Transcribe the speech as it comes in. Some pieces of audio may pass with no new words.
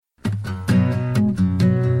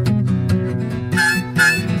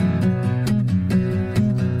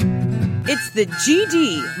the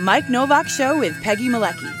GD Mike Nowak Show with Peggy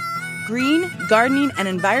Malecki. Green, gardening, and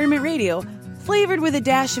environment radio flavored with a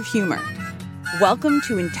dash of humor. Welcome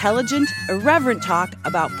to intelligent, irreverent talk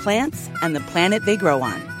about plants and the planet they grow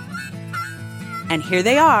on. And here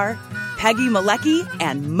they are, Peggy Malecki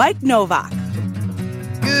and Mike Nowak.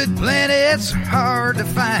 Good planets are hard to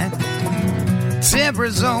find.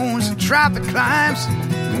 Temperate zones and tropic climes.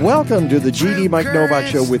 Welcome to the GD Mike Nowak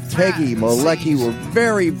Show with Peggy Malecki. We're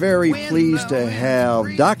very, very pleased to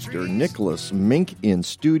have Dr. Nicholas Mink in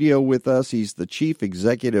studio with us. He's the Chief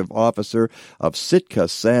Executive Officer of Sitka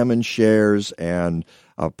Salmon Shares and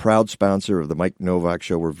a proud sponsor of the Mike Nowak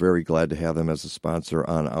Show. We're very glad to have him as a sponsor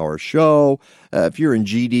on our show. If you're in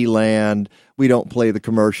GD land, we don't play the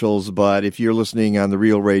commercials, but if you're listening on the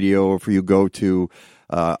real radio, or if you go to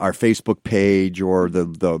our Facebook page or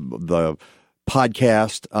the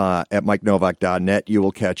podcast at MikeNovak.net, you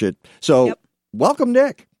will catch it. So, Welcome,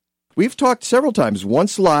 Nick. We've talked several times,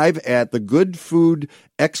 once live at the Good Food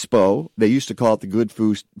Expo. They used to call it the Good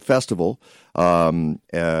Food Festival, put on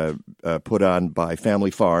by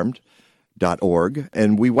FamilyFarmed.org.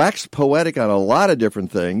 And we waxed poetic on a lot of different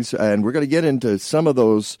things, and we're going to get into some of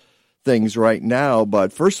those things right now.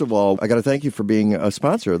 But first of all, I got to thank you for being a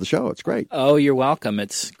sponsor of the show. It's great. Oh, you're welcome.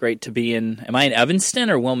 It's great to be in. Am I in Evanston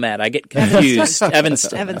or Wilmette? I get confused.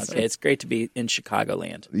 Evanston. Okay, it's great to be in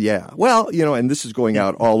Chicagoland. Yeah. Well, and this is going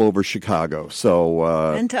out all over Chicago. So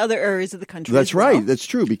and to other areas of the country. That's right. That's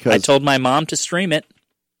true. Because I told my mom to stream it.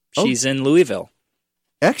 She's in Louisville.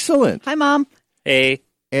 Excellent. Hi, Mom. Hey.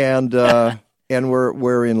 And and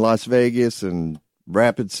we're in Las Vegas and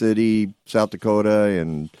Rapid City, South Dakota,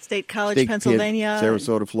 and State College, Pennsylvania,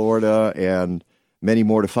 Sarasota, Florida, and many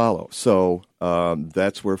more to follow. So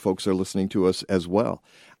that's where folks are listening to us as well.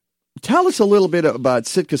 Tell us a little bit about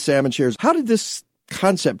Sitka Salmon Shares. How did this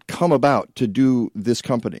concept come about to do this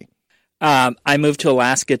company? I moved to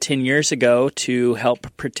Alaska 10 years ago to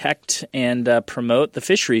help protect and promote the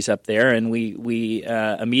fisheries up there, and we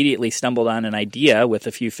immediately stumbled on an idea with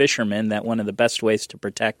a few fishermen that one of the best ways to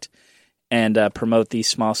protect and promote these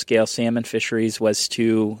small-scale salmon fisheries was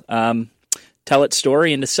to tell its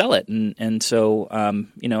story and to sell it. And so,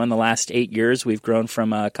 in the last 8 years, we've grown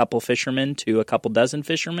from a couple fishermen to a couple dozen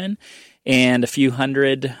fishermen and a few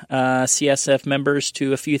hundred CSF members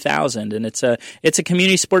to a few thousand. And it's a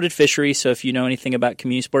community-supported fishery, so if you know anything about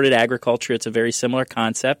community-supported agriculture, it's a very similar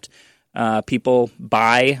concept. People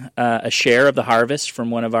buy a share of the harvest from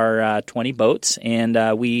one of our 20 boats,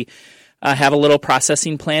 and we have a little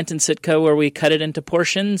processing plant in Sitka where we cut it into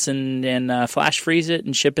portions and flash freeze it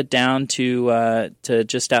and ship it down to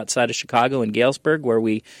just outside of Chicago in Galesburg, where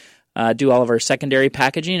we do all of our secondary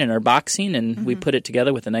packaging and our boxing, and we put it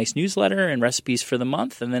together with a nice newsletter and recipes for the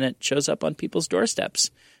month, and then it shows up on people's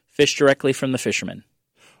doorsteps, fished directly from the fishermen.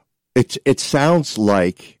 It sounds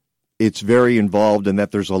like it's very involved in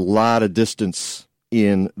that there's a lot of distance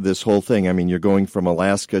in this whole thing. I mean, you're going from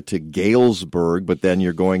Alaska to Galesburg, but then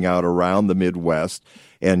you're going out around the Midwest,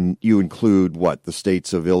 and you include the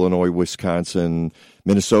states of Illinois, Wisconsin,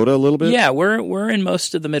 Minnesota a little bit? Yeah, we're in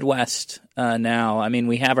most of the Midwest now. I mean,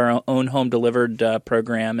 we have our own home delivered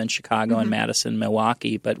program in Chicago and Madison,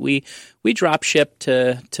 Milwaukee, but we drop ship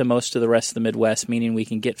to most of the rest of the Midwest, meaning we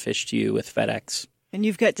can get fish to you with FedEx. And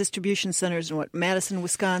you've got distribution centers in Madison,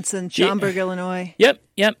 Wisconsin, Schaumburg, Illinois. Yep,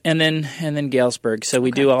 and then Galesburg. So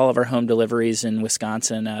we do all of our home deliveries in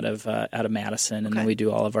Wisconsin out of Madison, and then we do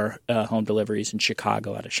all of our home deliveries in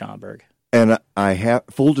Chicago out of Schaumburg. And I have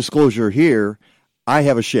full disclosure here. I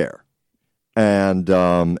have a share, and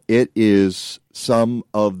it is some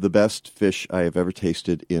of the best fish I have ever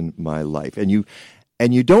tasted in my life. And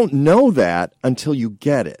you don't know that until you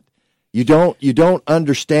get it. You don't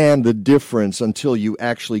understand the difference until you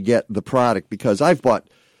actually get the product, because I've bought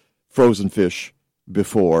frozen fish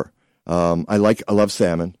before. I love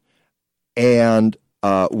salmon, and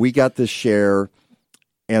we got this share,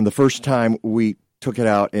 and the first time we took it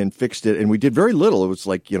out and fixed it, and we did very little. It was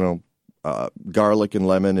like garlic and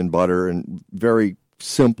lemon and butter and very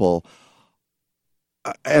simple.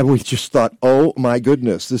 And we just thought, oh my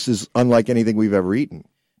goodness, this is unlike anything we've ever eaten.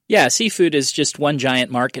 Yeah, seafood is just one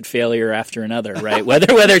giant market failure after another, right? Whether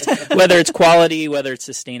it's quality, whether it's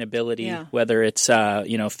sustainability, whether it's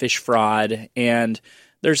fish fraud, and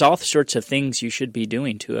there's all sorts of things you should be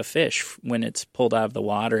doing to a fish when it's pulled out of the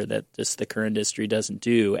water that the current industry doesn't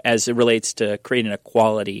do, as it relates to creating a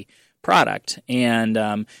quality product. And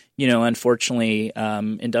unfortunately,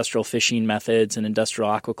 industrial fishing methods and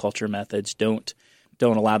industrial aquaculture methods don't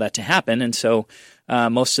allow that to happen, and so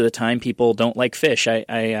most of the time people don't like fish.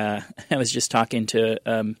 I was just talking to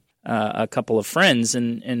a couple of friends,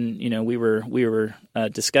 and we were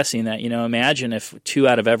discussing that. Imagine if 2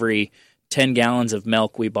 out of every 10 gallons of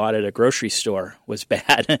milk we bought at a grocery store was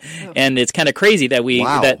bad. And it's kind of crazy that we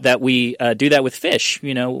do that with fish.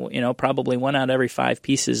 Probably 1 out of every 5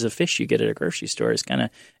 pieces of fish you get at a grocery store is kind of,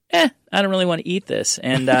 I don't really want to eat this.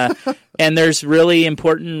 And and there's really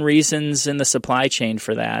important reasons in the supply chain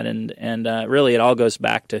for that. And really it all goes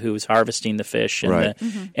back to who's harvesting the fish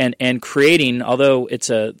and and creating, although it's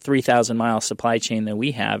a 3,000-mile supply chain that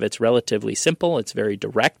we have, it's relatively simple. It's very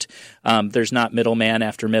direct. There's not middleman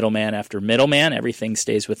after middleman after middleman. Everything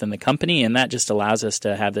stays within the company, and that just allows us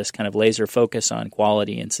to have this kind of laser focus on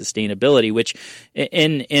quality and sustainability, which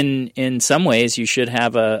in some ways you should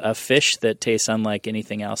have a fish that tastes unlike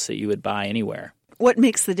anything else that you would buy anywhere. What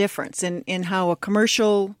makes the difference in how a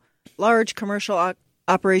large commercial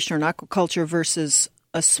operation or an aquaculture versus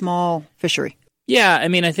a small fishery? Yeah,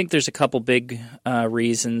 I think there's a couple big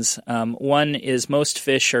reasons. One is most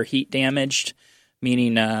fish are heat damaged,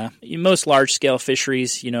 meaning most large-scale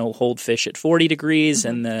fisheries, hold fish at 40 degrees,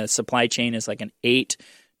 and the supply chain is like an 8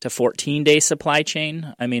 to 14-day supply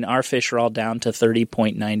chain. Our fish are all down to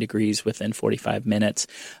 30.9 degrees within 45 minutes.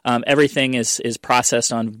 Everything is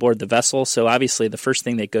processed on board the vessel. So obviously the first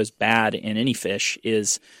thing that goes bad in any fish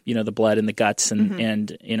is, the blood and the guts.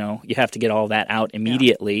 And you have to get all that out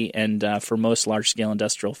immediately. Yeah. And for most large-scale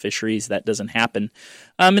industrial fisheries, that doesn't happen.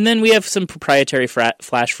 And then we have some proprietary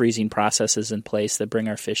flash freezing processes in place that bring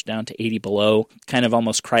our fish down to 80 below, kind of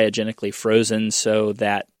almost cryogenically frozen, so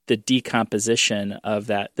that the decomposition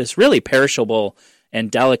of this really perishable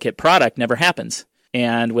and delicate product never happens.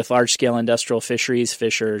 And with large-scale industrial fisheries,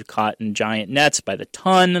 fish are caught in giant nets by the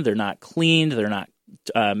ton. They're not cleaned. They're not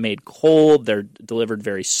made cold. They're delivered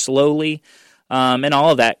very slowly. And all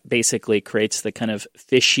of that basically creates the kind of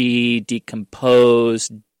fishy,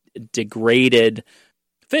 decomposed, degraded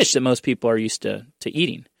fish that most people are used to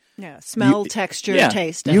eating. Yeah, smell, texture,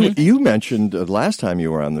 taste. You mentioned last time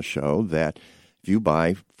you were on the show that if you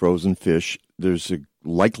buy frozen fish, there's a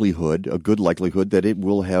good likelihood that it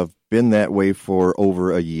will have been that way for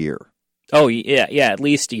over a year. Oh, yeah, at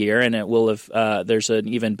least a year, and it will have. There's an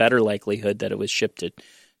even better likelihood that it was shipped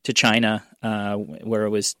to China, where it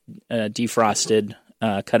was defrosted,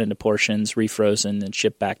 cut into portions, refrozen, and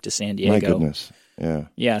shipped back to San Diego. My goodness, yeah.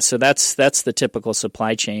 Yeah, so that's the typical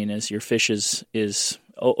supply chain. Is your fish is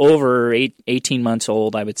over 18 months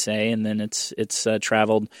old, I would say, and then it's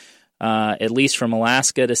traveled. At least from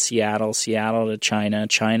Alaska to Seattle, Seattle to China,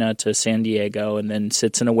 China to San Diego, and then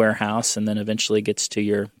sits in a warehouse, and then eventually gets to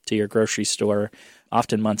your grocery store,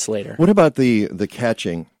 often months later. What about the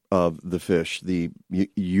catching of the fish?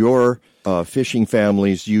 Your fishing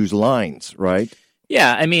families use lines, right?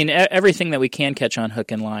 Yeah, everything that we can catch on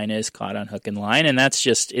hook and line is caught on hook and line, and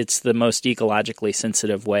it's the most ecologically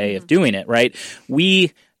sensitive way of doing it, right?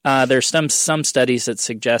 There's some studies that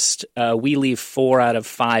suggest we leave 4 out of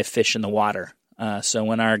 5 fish in the water. So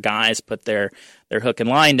when our guys put their hook and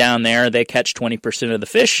line down there, they catch 20% of the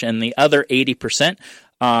fish, and the other 80%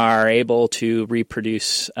 are able to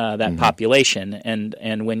reproduce that population.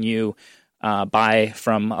 And when you buy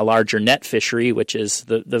from a larger net fishery, which is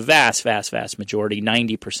the vast, vast, vast majority,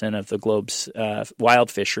 90% of the globe's wild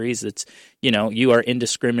fisheries, it's you are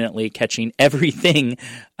indiscriminately catching everything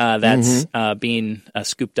that's being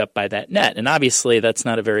scooped up by that net. And obviously that's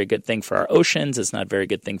not a very good thing for our oceans. It's not a very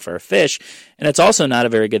good thing for our fish. And it's also not a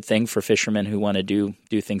very good thing for fishermen who want to do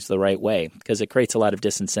things the right way, because it creates a lot of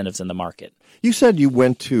disincentives in the market. You said you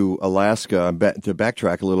went to Alaska, to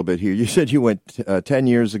backtrack a little bit here. You said you went 10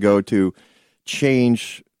 years ago to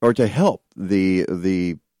change or to help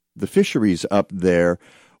the fisheries up there.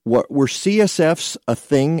 What were CSFs a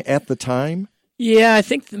thing at the time? Yeah, I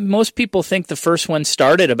think most people think the first one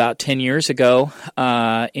started about 10 years ago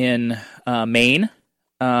in Maine,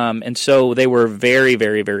 and so they were very,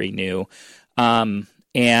 very, very new.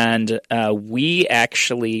 And we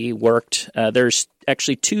actually worked. There's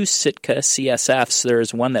actually 2 Sitka CSFs.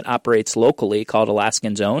 There's one that operates locally called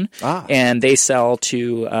Alaskan's Own, and they sell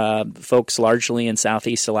to folks largely in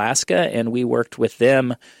Southeast Alaska. And we worked with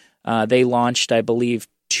them. They launched, I believe,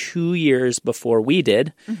 2 years before we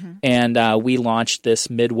did, and we launched this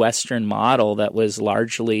Midwestern model that was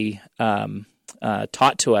largely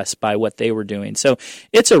taught to us by what they were doing. So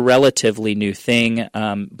it's a relatively new thing,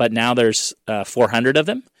 but now there's 400 of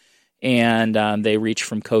them, and they reach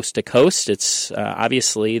from coast to coast. It's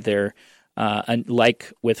obviously they're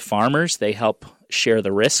Like with farmers, they help share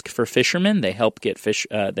the risk for fishermen. They help get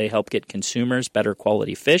They help get consumers better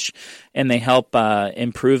quality fish, and they help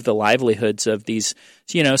improve the livelihoods of these,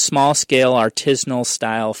 small scale artisanal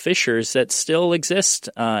style fishers that still exist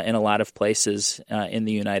in a lot of places in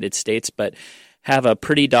the United States, but have a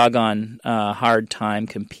pretty doggone hard time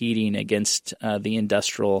competing against the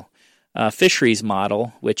industrial fisheries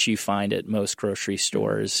model, which you find at most grocery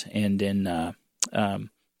stores and in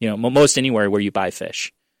most anywhere where you buy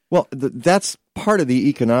fish. Well, that's part of the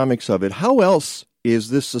economics of it. How else is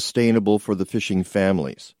this sustainable for the fishing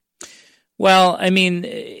families? Well, I mean,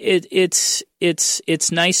 it's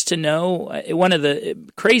nice to know. One of the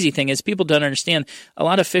crazy thing is people don't understand. A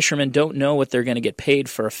lot of fishermen don't know what they're going to get paid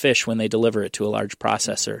for a fish when they deliver it to a large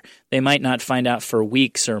processor. They might not find out for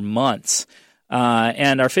weeks or months.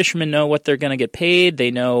 And our fishermen know what they're going to get paid. They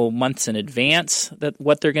know months in advance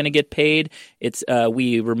what they're going to get paid.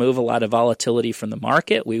 We remove a lot of volatility from the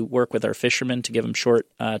market. We work with our fishermen to give them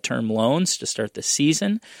short-term loans to start the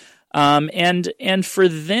season. And for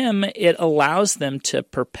them, it allows them to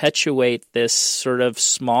perpetuate this sort of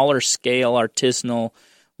smaller scale artisanal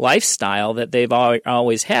lifestyle that they've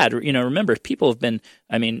always had. Remember, people have been,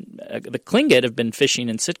 the Tlingit have been fishing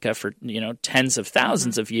in Sitka for, tens of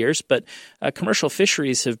thousands of years, but commercial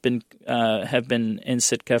fisheries have been in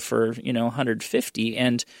Sitka for, 150.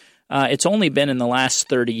 And it's only been in the last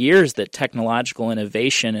 30 years that technological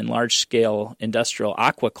innovation and large-scale industrial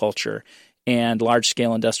aquaculture and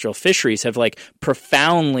large-scale industrial fisheries have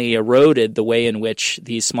profoundly eroded the way in which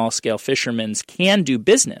these small-scale fishermen can do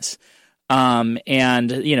business.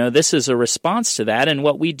 This is a response to that. And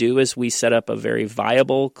what we do is we set up a very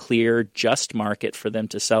viable, clear, just market for them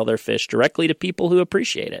to sell their fish directly to people who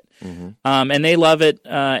appreciate it. Mm-hmm. And they love it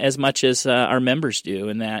as much as our members do.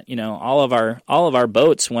 And that all of our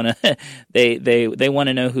boats want to they want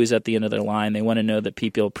to know who's at the end of their line. They want to know that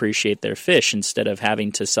people appreciate their fish instead of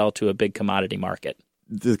having to sell to a big commodity market.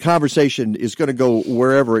 The conversation is going to go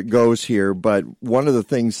wherever it goes here, but one of the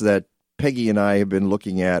things that Peggy and I have been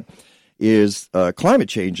looking at is climate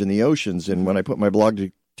change in the oceans. And when I put my blog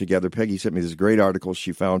together, Peggy sent me this great article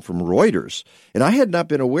she found from Reuters. And I had not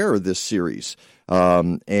been aware of this series.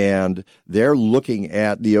 And they're looking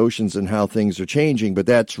at the oceans and how things are changing, but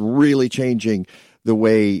that's really changing the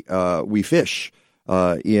way we fish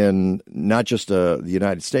in not just the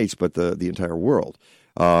United States, but the entire world.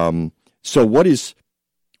 So what's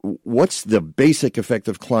the basic effect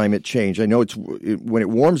of climate change? I know when it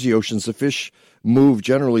warms the oceans, the fish move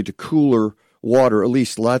generally to cooler water, at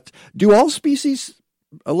least do all species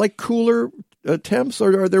like cooler temps,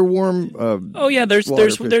 or are there warm? There's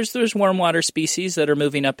warm water species that are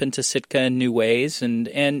moving up into Sitka in new ways, and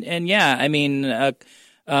the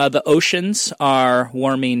oceans are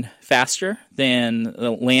warming faster than the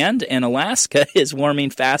land, and Alaska is warming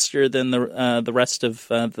faster than the rest of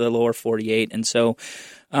the lower 48, and so.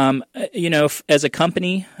 As a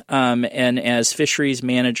company and as fisheries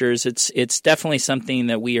managers, it's definitely something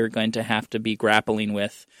that we are going to have to be grappling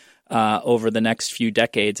with over the next few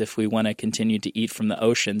decades if we want to continue to eat from the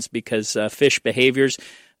oceans, because fish behaviors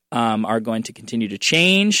are going to continue to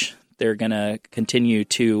change. They're going to continue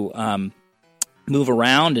to move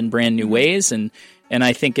around in brand new ways, and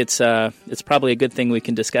I think it's probably a good thing we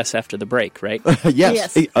can discuss after the break, right?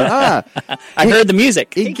 Yes. I heard the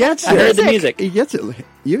music. He gets it. I heard the music. He gets it.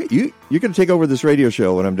 You're going to take over this radio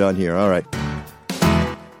show when I'm done here. All right.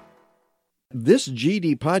 This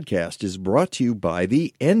GD podcast is brought to you by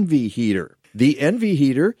the Envy Heater. The Envy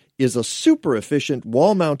Heater is a super efficient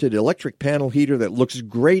wall-mounted electric panel heater that looks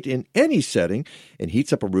great in any setting and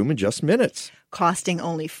heats up a room in just minutes. Costing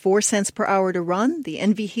only 4 cents per hour to run, the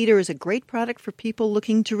Envy Heater is a great product for people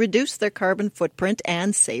looking to reduce their carbon footprint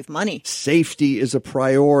and save money. Safety is a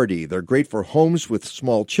priority. They're great for homes with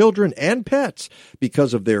small children and pets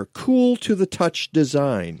because of their cool-to-the-touch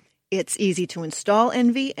design. It's easy to install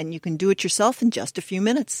Envy, and you can do it yourself in just a few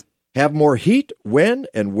minutes. Have more heat when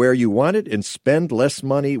and where you want it, and spend less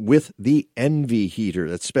money with the Envy Heater.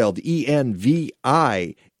 That's spelled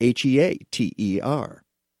ENVIHEATER.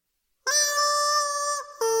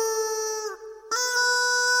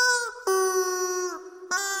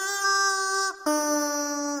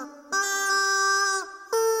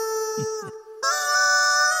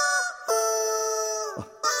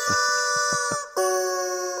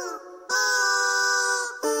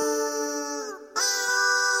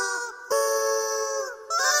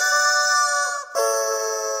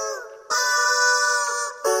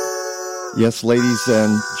 Yes, ladies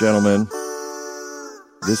and gentlemen,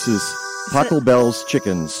 this is Pucklebell's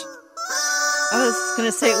Chickens. I was going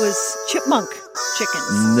to say it was chipmunk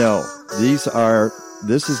chickens. No, these are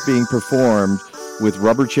This is being performed with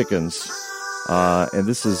rubber chickens, and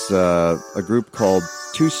this is a group called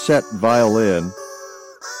Two Set Violin,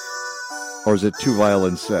 or is it Two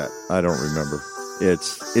Violin Set? I don't remember.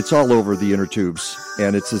 It's all over the inner tubes,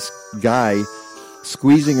 and it's this guy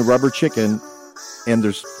squeezing a rubber chicken, and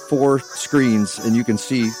there's 4 screens, and you can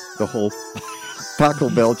see the whole Taco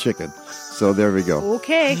Bell chicken. So there we go.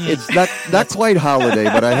 Okay. It's not quite holiday,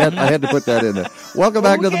 but I had to put that in there. Welcome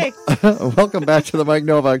back welcome back to the Mike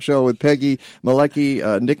Nowak Show with Peggy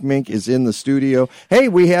Malecki. Nick Mink is in the studio. Hey,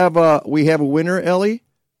 we have a winner, Ellie.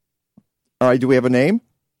 All right, do we have a name?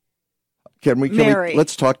 Mary.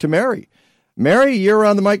 Let's talk to Mary. Mary, you're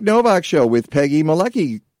on the Mike Nowak Show with Peggy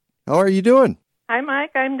Malecki. How are you doing? Hi,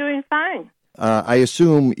 Mike. I'm doing fine. I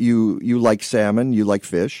assume you like salmon, you like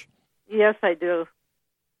fish. Yes, I do.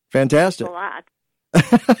 Fantastic. A lot.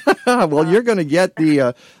 Well, you're going to get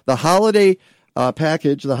the holiday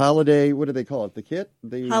package, the holiday, what do they call it? The kit?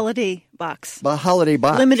 The holiday box. The holiday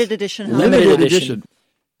box. Limited edition. Limited edition.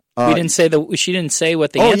 She didn't say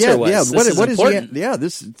what the answer was. Yeah, this is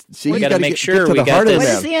important. See, we got to make sure we got this. What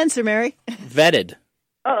is the answer, Mary? Vetted.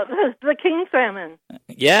 Oh, the king salmon.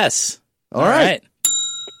 Yes. All right.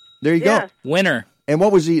 There you go. Winner. And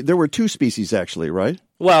what was there were 2 species actually, right?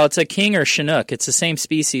 Well, it's a king or Chinook. It's the same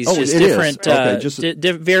species, just it different is.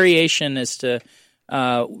 Okay, variation as to.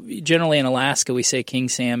 Generally in Alaska we say king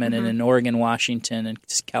salmon, and in Oregon, Washington, and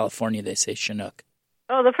California they say Chinook.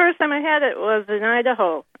 Oh, the first time I had it was in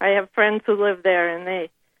Idaho. I have friends who live there, and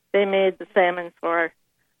they made the salmon for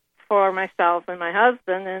myself and my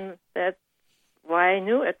husband, and that's why I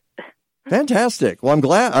knew it. Fantastic. Well, I'm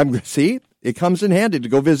glad. See, it comes in handy to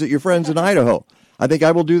go visit your friends in Idaho. I think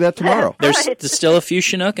I will do that tomorrow. There's still a few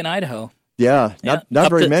Chinook in Idaho. Yeah,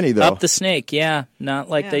 not very many though. Up the Snake, not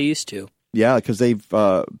like they used to. Yeah, because they've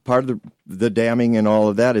part of the damming and all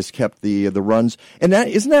of that has kept the runs. And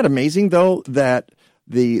isn't that amazing though that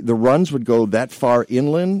the runs would go that far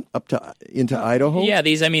inland into Idaho? Yeah,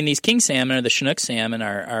 these king salmon or the Chinook salmon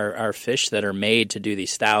are fish that are made to do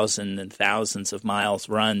these thousands and thousands of miles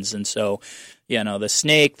runs, and so. The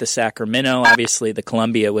Snake, the Sacramento, obviously the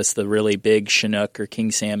Columbia was the really big Chinook or king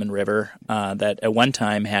salmon river that at one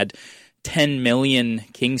time had 10 million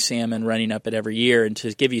king salmon running up it every year. And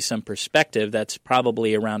to give you some perspective, that's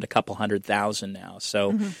probably around a couple 100,000 now.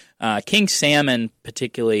 So king salmon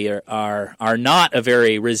particularly are not a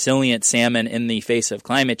very resilient salmon in the face of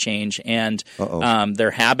climate change, and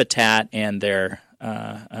their habitat and their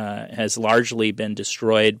has largely been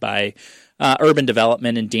destroyed by urban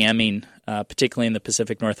development and damming, particularly in the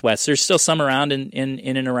Pacific Northwest. There's still some around in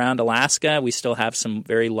and around Alaska. We still have some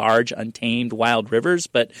very large, untamed wild rivers,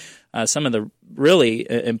 but some of the really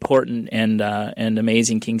important and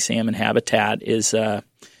amazing king salmon habitat is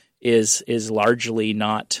largely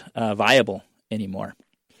not viable anymore.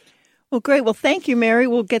 Well, great. Well, thank you, Mary.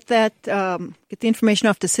 We'll get that get the information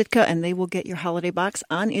off to Sitka, and they will get your holiday box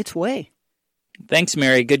on its way. Thanks,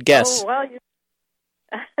 Mary. Good guess. Oh, well,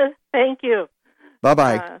 thank you.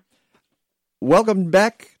 Bye-bye. Welcome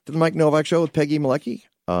back to the Mike Nowak Show with Peggy Malecki,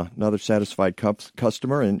 another satisfied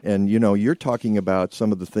customer. And you're talking about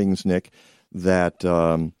some of the things, Nick,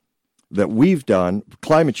 that we've done.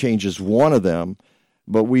 Climate change is one of them,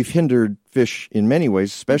 but we've hindered fish in many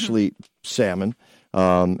ways, especially salmon,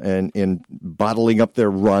 and bottling up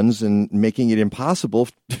their runs and making it impossible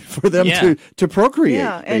for them to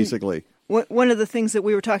procreate, basically. One of the things that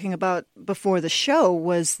we were talking about before the show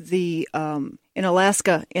was the in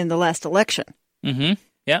Alaska in the last election. Mm-hmm.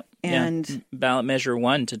 Yep. And ballot measure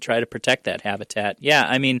 1 to try to protect that habitat. Yeah,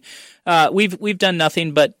 I mean, we've done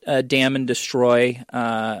nothing but dam and destroy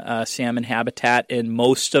salmon habitat in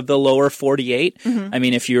most of the lower 48. I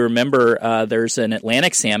mean, if you remember, there's an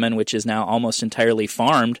Atlantic salmon which is now almost entirely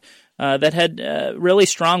farmed. That had really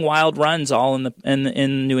strong wild runs all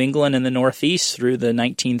in New England and the Northeast through the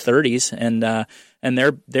 1930s, and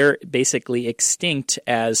they're basically extinct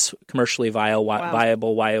as commercially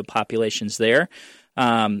viable wild populations there.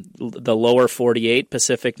 The lower 48,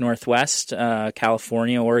 Pacific Northwest,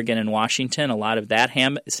 California, Oregon, and Washington, a lot of that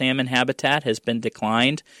salmon habitat has been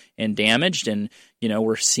declined and damaged, and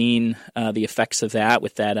we're seeing the effects of that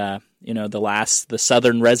with that the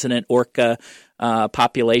southern resident orca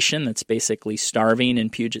population that's basically starving in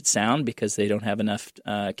Puget Sound because they don't have enough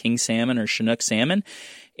king salmon or Chinook salmon.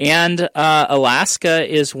 And Alaska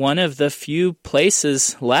is one of the few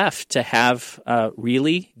places left to have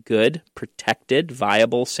really good, protected,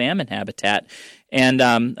 viable salmon habitat. And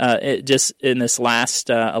just in this last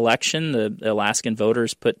election, the Alaskan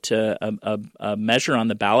voters put a measure on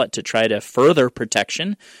the ballot to try to further protect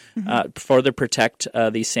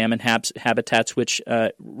these salmon habitats, which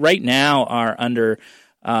right now are under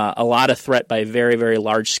a lot of threat by very, very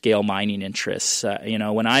large-scale mining interests.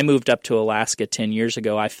 When I moved up to Alaska 10 years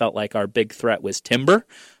ago, I felt like our big threat was timber.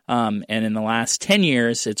 And in the last 10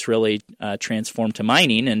 years, it's really transformed to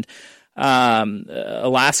mining. And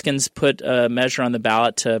Alaskans put a measure on the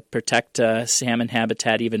ballot to protect salmon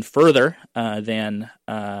habitat even further than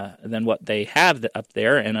what they have up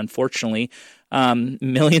there. And unfortunately,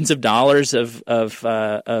 millions of dollars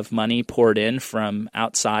of money poured in from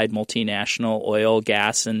outside multinational oil,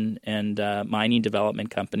 gas, and mining development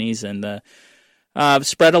companies, and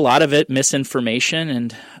spread a lot of it misinformation.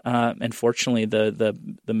 And unfortunately, the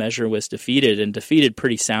measure was defeated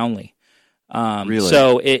pretty soundly. Really?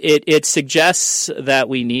 So it suggests that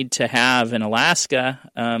we need to have in Alaska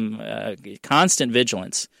constant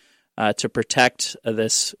vigilance to protect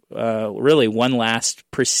this really one last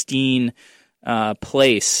pristine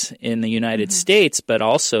place in the United States, but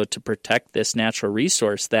also to protect this natural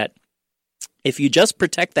resource that if you just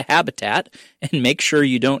protect the habitat and make sure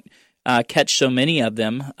you don't catch so many of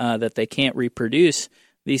them that they can't reproduce,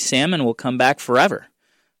 these salmon will come back forever.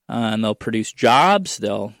 And they'll produce jobs.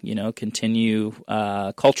 They'll, continue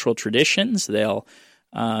cultural traditions. They'll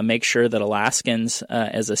make sure that Alaskans,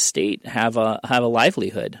 as a state, have a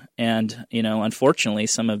livelihood. And unfortunately,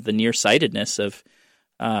 some of the nearsightedness of,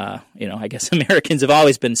 I guess Americans have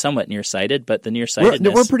always been somewhat nearsighted, but the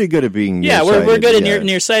nearsightedness we're pretty good at being nearsighted. Yeah, we're good at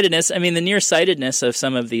nearsightedness. I mean, the nearsightedness of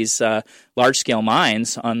some of these large scale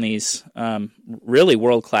mines on these really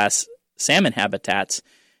world class salmon habitats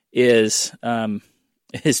is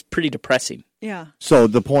pretty depressing. Yeah. So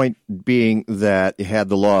the point being that had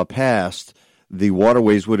the law passed, the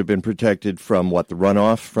waterways would have been protected from the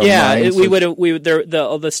runoff from mines?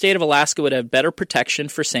 The state of Alaska would have better protection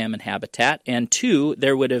for salmon habitat, and two,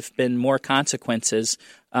 there would have been more consequences,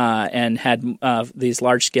 and had these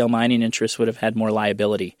large scale mining interests would have had more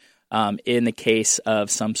liability. In the case of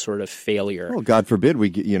some sort of failure. Well, God forbid we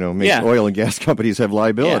make oil and gas companies have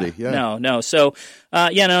liability. Yeah. No. So,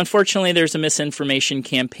 unfortunately, there's a misinformation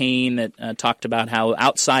campaign that talked about how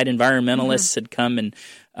outside environmentalists had come and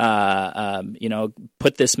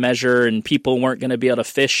put this measure, and people weren't going to be able to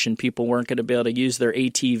fish, and people weren't going to be able to use their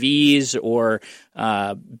ATVs or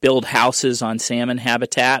build houses on salmon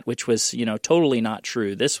habitat, which was totally not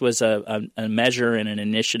true. This was a measure and an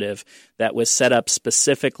initiative that was set up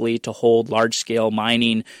specifically to hold large scale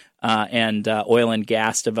mining and oil and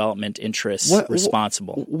gas development interests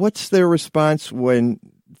responsible. What's their response when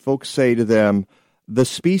folks say to them, the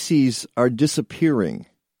species are disappearing?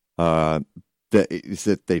 Is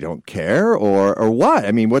that they don't care, or what?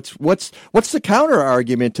 I mean, what's the counter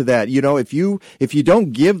argument to that? If you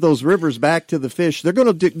don't give those rivers back to the fish, they're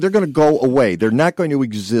going to go away. They're not going to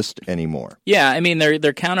exist anymore. Yeah, I mean,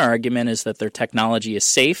 their counter argument is that their technology is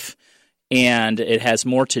safe, and it has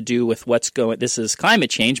more to do with what's going. This is climate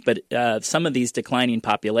change, but some of these declining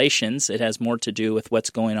populations, it has more to do with what's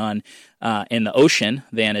going on in the ocean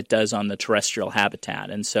than it does on the terrestrial habitat,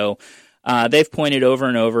 and so. They've pointed over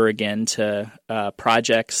and over again to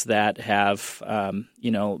projects that have,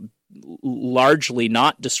 largely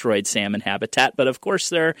not destroyed salmon habitat, but of course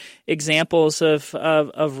there are examples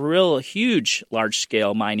of real huge,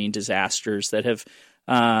 large-scale mining disasters that have.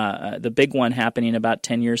 The big one happening about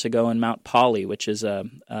 10 years ago in Mount Polly, which is a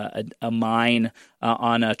mine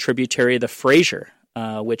on a tributary of the Fraser,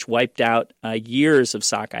 which wiped out years of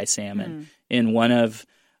sockeye salmon in one of.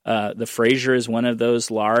 The Fraser is one of those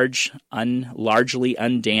largely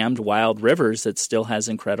undammed wild rivers that still has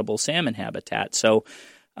incredible salmon habitat. So,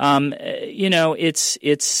 it's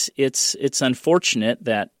unfortunate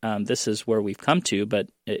that this is where we've come to, but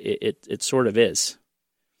it sort of is.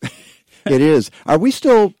 It is. Are we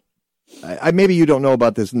still? Maybe you don't know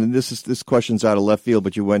about this, and this question's out of left field,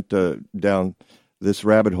 but you went down this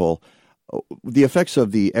rabbit hole. The effects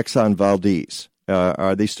of the Exxon Valdez.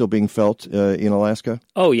 Are they still being felt in Alaska?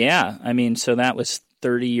 Oh, yeah. I mean, so that was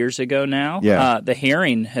 30 years ago now. Yeah. The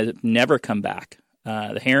herring has never come back.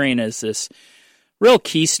 The herring is this real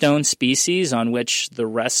keystone species on which the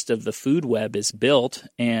rest of the food web is built.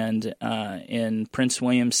 And in Prince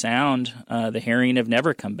William Sound, the herring have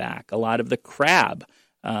never come back. A lot of the crab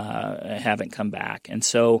haven't come back. And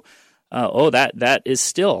so, that is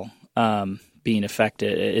still being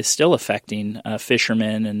affected, is still affecting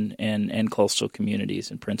fishermen and coastal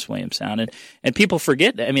communities in Prince William Sound. And people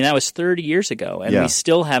forget, I mean, that was 30 years ago, and we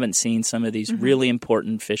still haven't seen some of these really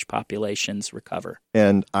important fish populations recover.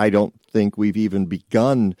 And I don't think we've even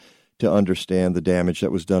begun to understand the damage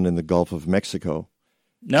that was done in the Gulf of Mexico.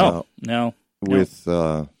 No. With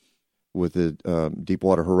the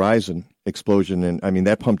Deepwater Horizon explosion. And I mean,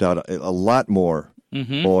 that pumped out a lot more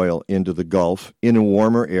oil into the Gulf in a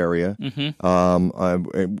warmer area.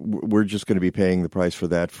 We're just going to be paying the price for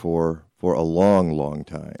that for a long, long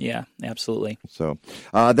time. Yeah, absolutely. So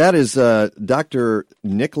that is Dr.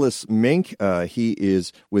 Nicholas Mink. He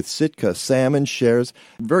is with Sitka Salmon Shares.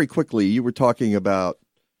 Very quickly, you were talking about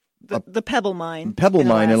the Pebble Mine. Pebble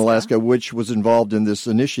Mine in Alaska, which was involved in this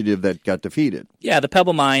initiative that got defeated. Yeah, the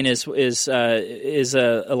Pebble Mine is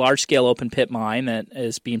a large-scale open-pit mine that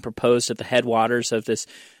is being proposed at the headwaters of this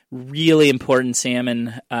really important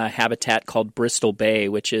salmon habitat called Bristol Bay,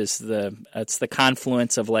 which is the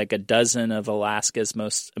confluence of like a dozen of Alaska's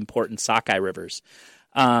most important sockeye rivers.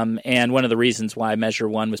 And one of the reasons why Measure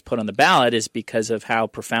 1 was put on the ballot is because of how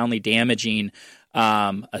profoundly damaging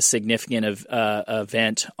a significant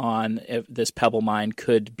event on this Pebble Mine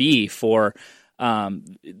could be for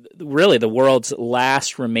really the world's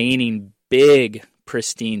last remaining big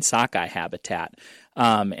pristine sockeye habitat.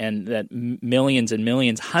 And that millions and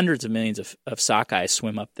millions, hundreds of millions of sockeye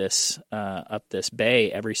swim up this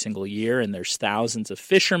bay every single year, and there's thousands of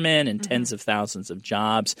fishermen and tens of thousands of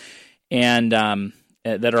jobs, and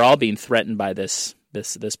that are all being threatened by this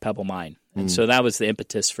Pebble Mine. And so that was the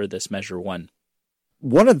impetus for this Measure 1.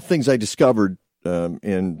 One of the things I discovered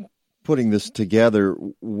in putting this together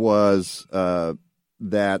was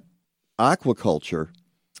that aquaculture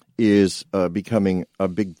is becoming a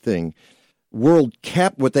big thing.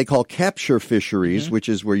 What they call capture fisheries, which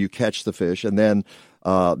is where you catch the fish, and then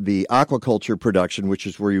the aquaculture production, which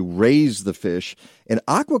is where you raise the fish. And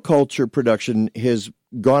aquaculture production has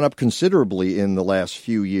gone up considerably in the last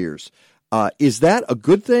few years. Is that a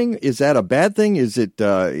good thing? Is that a bad thing? Is it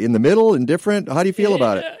in the middle, indifferent? How do you feel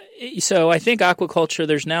about it? So I think aquaculture,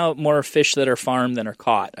 there's now more fish that are farmed than are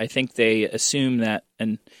caught. I think they assume that,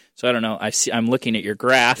 and so I don't know. I'm looking at your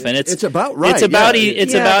graph, and it's about right. It's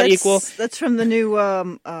about equal. That's from the new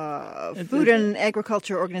Food and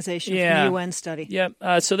Agriculture Organization from the UN study.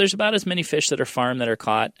 Yeah. So there's about as many fish that are farmed that are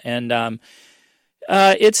caught, and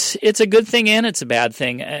it's a good thing and it's a bad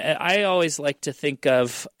thing. I always like to think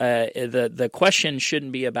of the question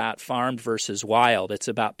shouldn't be about farmed versus wild. It's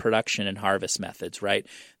about production and harvest methods, right?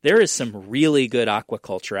 There is some really good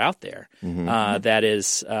aquaculture out there that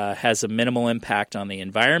has a minimal impact on the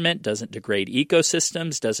environment, doesn't degrade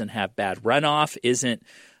ecosystems, doesn't have bad runoff, isn't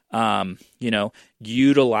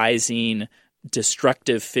utilizing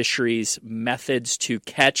destructive fisheries methods to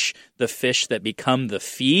catch the fish that become the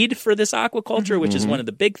feed for this aquaculture, which is one of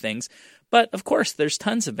the big things. But of course, there's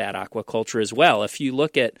tons of bad aquaculture as well. If you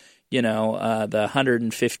look at, the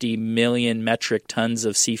 150 million metric tons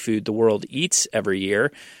of seafood the world eats every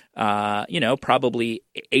year, probably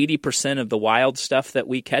 80% of the wild stuff that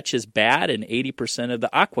we catch is bad, and 80% of the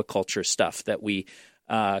aquaculture stuff that we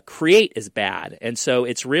create is bad. And so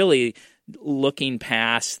it's really looking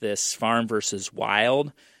past this farm versus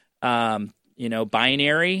wild,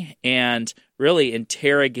 binary, and really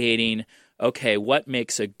interrogating, okay, what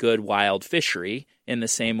makes a good wild fishery in the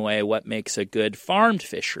same way what makes a good farmed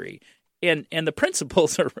fishery? And the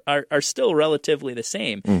principles are still relatively the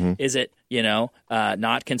same. Is it,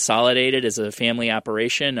 not consolidated as a family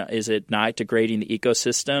operation? Is it not degrading the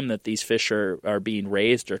ecosystem that these fish are being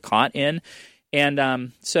raised or caught in?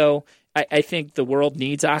 And so I think the world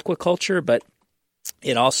needs aquaculture, but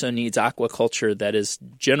it also needs aquaculture that is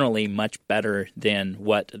generally much better than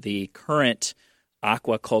what the current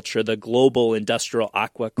aquaculture, the global industrial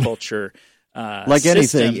aquaculture like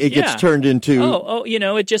system. Anything, it gets turned into...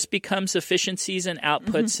 it just becomes efficiencies and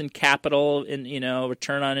outputs and capital and,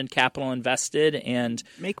 return on capital invested and...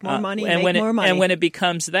 Make more money, more money. And when it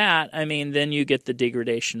becomes that, then you get the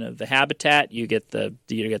degradation of the habitat, you get the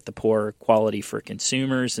poor quality for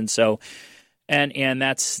consumers. And so... And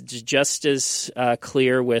that's just as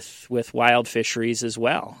clear with wild fisheries as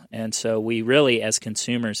well. And so we really, as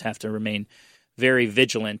consumers, have to remain very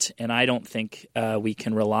vigilant. And I don't think we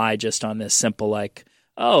can rely just on this simple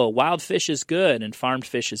wild fish is good and farmed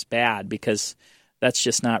fish is bad, because that's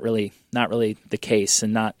just not really the case,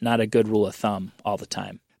 and not a good rule of thumb all the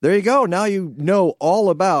time. There you go. Now you know all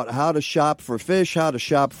about how to shop for fish, how to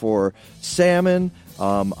shop for salmon.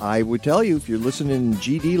 I would tell you, if you're listening in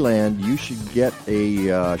GD land, you should get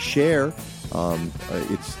a share.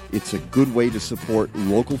 It's a good way to support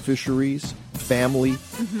local fisheries, family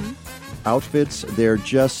outfits. They're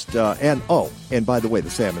just and by the way, the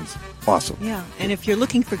salmon's awesome. Yeah, and if you're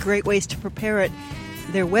looking for great ways to prepare it,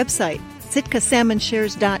 their website,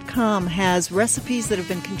 SitkaSalmonShares.com, has recipes that have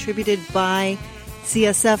been contributed by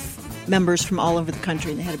CSF members from all over the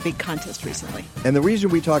country, and they had a big contest recently. And the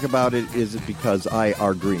reason we talk about it is because I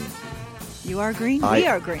are green. You are green. We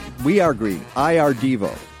are green. We are green. IR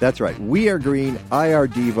Devo. That's right. We are green. IR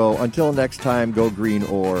Devo. Until next time, go green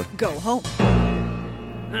or go home.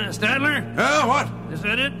 Stadler? What? Is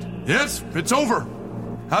that it? Yes, it's over.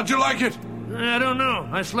 How'd you like it? I don't know.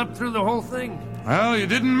 I slept through the whole thing. Well, you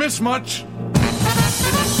didn't miss much.